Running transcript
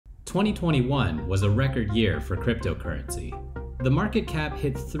2021 was a record year for cryptocurrency. The market cap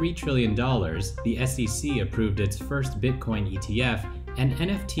hit $3 trillion, the SEC approved its first Bitcoin ETF, and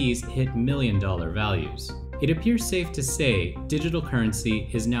NFTs hit million-dollar values. It appears safe to say digital currency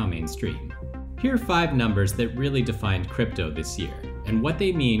is now mainstream. Here are 5 numbers that really defined crypto this year, and what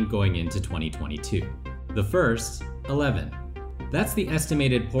they mean going into 2022. The first, 11. That's the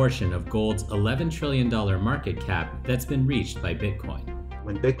estimated portion of gold's $11 trillion market cap that's been reached by Bitcoin.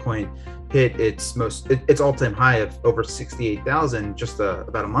 When Bitcoin hit its all-time high of over 68,000 just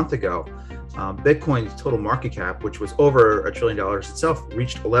about a month ago, Bitcoin's total market cap, which was over $1 trillion itself,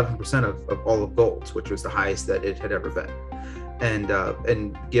 reached 11% of all of gold's, which was the highest that it had ever been. And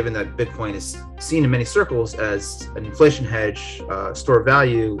given that Bitcoin is seen in many circles as an inflation hedge, store of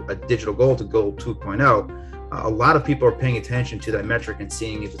value, a digital gold, a gold 2.0, a lot of people are paying attention to that metric and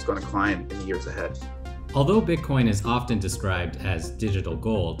seeing if it's going to climb in the years ahead. Although Bitcoin is often described as digital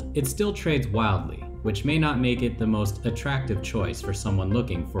gold, it still trades wildly, which may not make it the most attractive choice for someone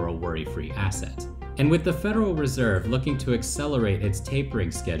looking for a worry-free asset. And with the Federal Reserve looking to accelerate its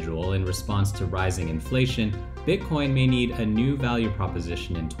tapering schedule in response to rising inflation, Bitcoin may need a new value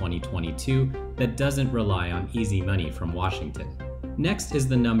proposition in 2022 that doesn't rely on easy money from Washington. Next is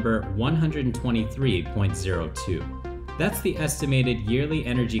the number 123.02. That's the estimated yearly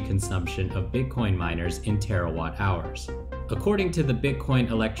energy consumption of Bitcoin miners in terawatt hours. According to the Bitcoin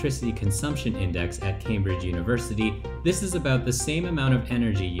Electricity Consumption Index at Cambridge University, this is about the same amount of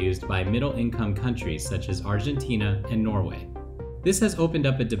energy used by middle-income countries such as Argentina and Norway. This has opened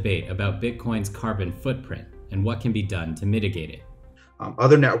up a debate about Bitcoin's carbon footprint and what can be done to mitigate it.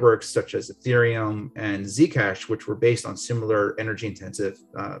 Other networks such as Ethereum and Zcash, which were based on similar energy-intensive,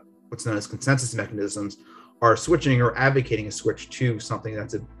 what's known as consensus mechanisms, are switching or advocating a switch to something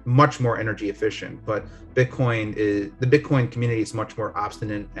that's much more energy efficient. But the Bitcoin community is much more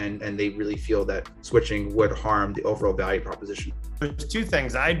obstinate, and they really feel that switching would harm the overall value proposition. There's 2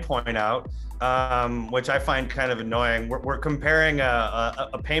 things I'd point out, which I find kind of annoying. We're comparing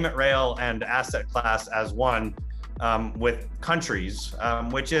a payment rail and asset class as one with countries,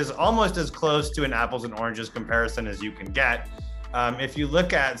 which is almost as close to an apples and oranges comparison as you can get. If you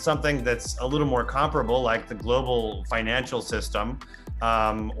look at something that's a little more comparable, like the global financial system,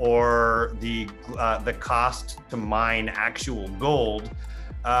 or the cost to mine actual gold,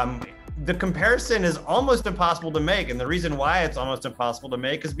 the comparison is almost impossible to make. And the reason why it's almost impossible to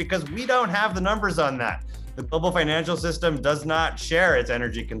make is because we don't have the numbers on that. The global financial system does not share its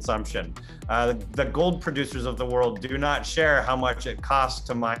energy consumption. The gold producers of the world do not share how much it costs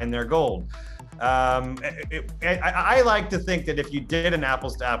to mine their gold. I like to think that if you did an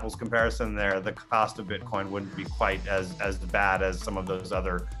apples to apples comparison there, the cost of Bitcoin wouldn't be quite as bad as some of those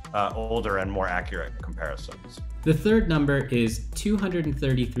other older and more accurate comparisons. The third number is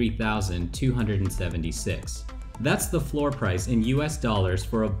 233,276. That's the floor price in US dollars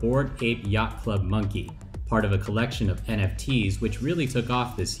for a Bored Ape Yacht Club monkey, part of a collection of NFTs which really took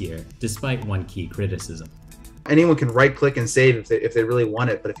off this year, despite one key criticism. Anyone can right click and save if they really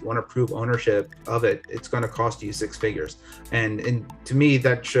want it, but if you want to prove ownership of it, it's going to cost you 6 figures. And to me,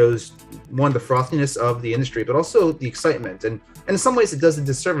 that shows, one, the frothiness of the industry, but also the excitement. And in some ways, it does a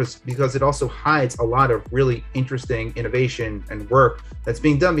disservice because it also hides a lot of really interesting innovation and work that's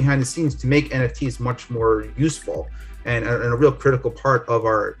being done behind the scenes to make NFTs much more useful and a real critical part of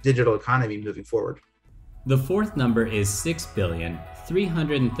our digital economy moving forward. The fourth number is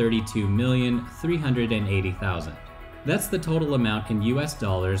 6,332,380,000. That's the total amount in US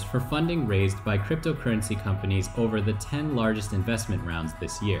dollars for funding raised by cryptocurrency companies over the 10 largest investment rounds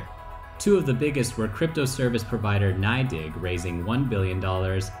this year. 2 of the biggest were crypto service provider NYDIG raising $1 billion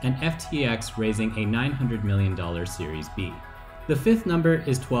and FTX raising a $900 million Series B. The fifth number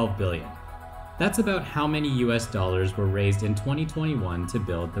is 12 billion. That's about how many US dollars were raised in 2021 to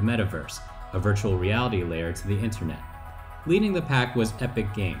build the metaverse, a virtual reality layer to the internet. Leading the pack was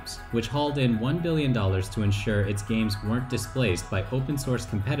Epic Games, which hauled in $1 billion to ensure its games weren't displaced by open source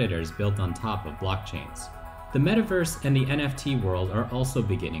competitors built on top of blockchains. The metaverse and the NFT world are also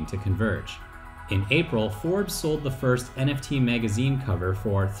beginning to converge. In April, Forbes sold the first NFT magazine cover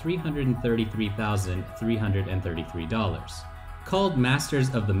for $333,333. Called Masters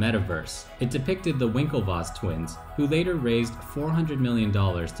of the Metaverse, it depicted the Winklevoss twins, who later raised $400 million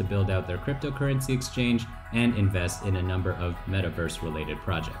to build out their cryptocurrency exchange and invest in a number of metaverse-related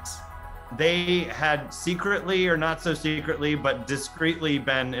projects. They had secretly, or not so secretly, but discreetly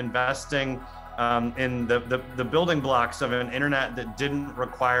been investing in the building blocks of an internet that didn't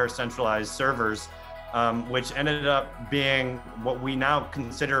require centralized servers, which ended up being what we now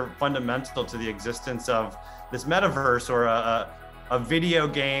consider fundamental to the existence of this metaverse, or a video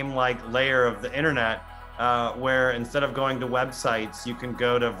game-like layer of the internet, where instead of going to websites, you can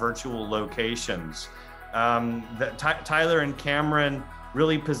go to virtual locations. Tyler and Cameron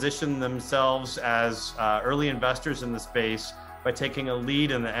really positioned themselves as early investors in the space by taking a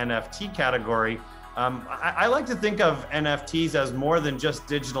lead in the NFT category. I like to think of NFTs as more than just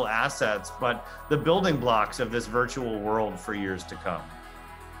digital assets, but the building blocks of this virtual world for years to come.